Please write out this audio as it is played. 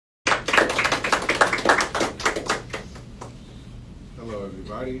Hello,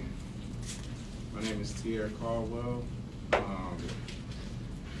 everybody. My name is Tierre.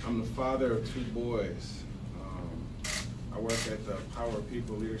 I'm the father of 2 boys. I work at the Power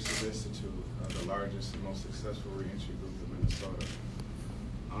People Leadership Institute, the largest and most successful reentry group in Minnesota.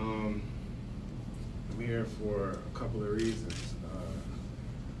 I'm here for a couple of reasons.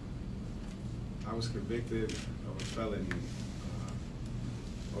 I was convicted of a felony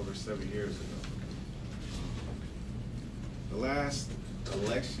over 7 years ago. The last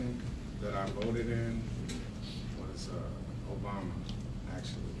election that I voted in was Obama,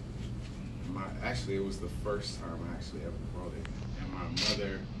 actually. Actually, it was the first time I actually ever voted. And my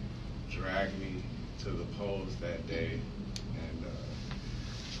mother dragged me to the polls that day. And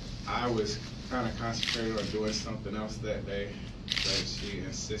I was kind of concentrated on doing something else that day, but she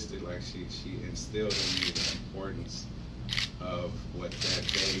insisted, like she instilled in me the importance of what that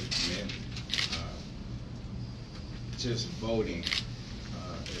day meant. Just voting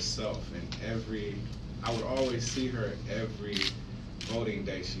itself, and I would always see her every voting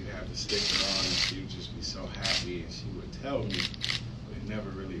day. She'd have the sticker on, and she would just be so happy, and she would tell me, but it never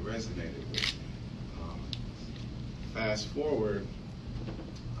really resonated with me. Fast forward,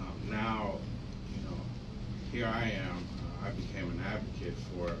 now, here I am. I became an advocate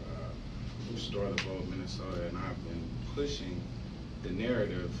for Restore the Vote Minnesota, and I've been pushing the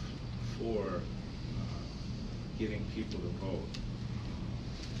narrative for getting people to vote.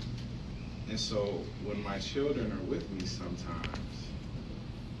 And so when my children are with me sometimes,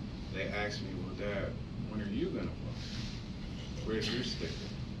 they ask me, well, Dad, when are you gonna vote? Where's your sticker?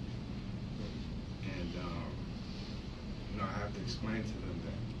 And I have to explain to them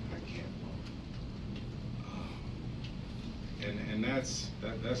that I can't vote. And that's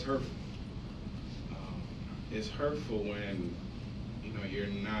hurtful. It's hurtful when you're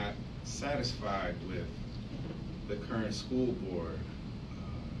not satisfied with the current school board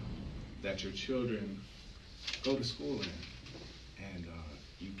that your children go to school in, and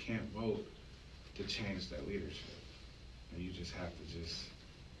you can't vote to change that leadership. And you just have to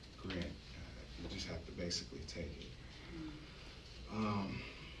grant. You just have to basically take it.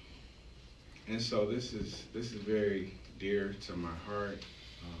 And so this is very dear to my heart.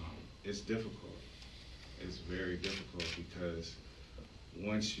 It's difficult. It's very difficult because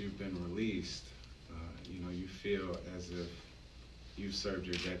once you've been released, you feel as if you've served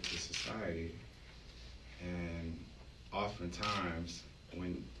your debt to society, and oftentimes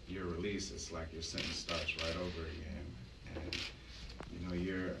when you're released, it's like your sentence starts right over again, and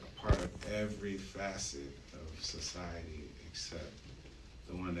you're a part of every facet of society except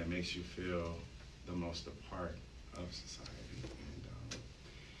the one that makes you feel the most a part of society, and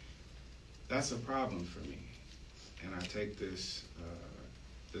that's a problem for me, and I take this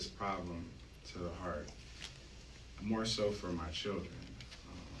problem to the heart. More so for my children.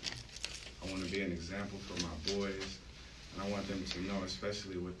 I want to be an example for my boys, and I want them to know,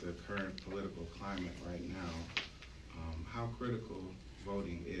 especially with the current political climate right now, how critical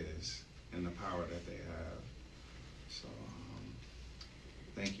voting is and the power that they have. So,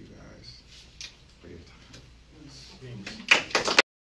 thank you.